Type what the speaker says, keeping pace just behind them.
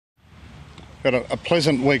Got a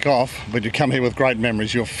pleasant week off, but you come here with great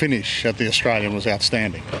memories. Your finish at the Australian was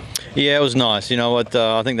outstanding. Yeah, it was nice. You know what?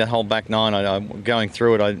 I think that whole back nine, going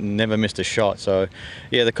through it, I never missed a shot. So,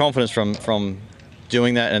 yeah, the confidence from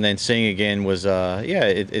doing that and then seeing again was,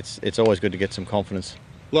 it's always good to get some confidence.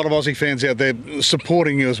 A lot of Aussie fans out there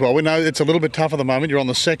supporting you as well. We know it's a little bit tough at the moment. You're on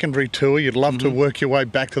the secondary tour. You'd love to work your way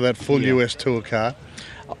back to that full US tour card.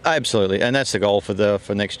 Absolutely, and that's the goal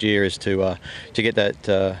for next year, is to get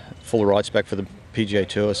that full rights back for the PGA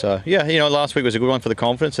Tour. So yeah, last week was a good one for the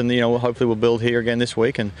confidence, and hopefully we'll build here again this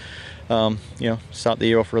week and start the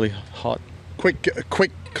year off really hot.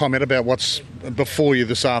 Quick comment about what's before you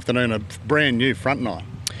this afternoon. A brand new front nine.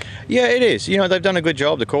 Yeah, it is. They've done a good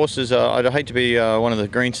job. The courses, I'd hate to be one of the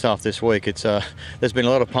green staff this week. There's been a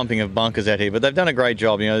lot of pumping of bunkers out here, but they've done a great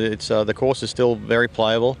job. The course is still very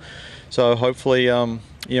playable. So hopefully,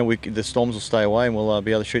 the storms will stay away and we'll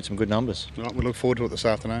be able to shoot some good numbers. All right, we look forward to it this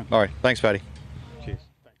afternoon. All right, thanks, Paddy.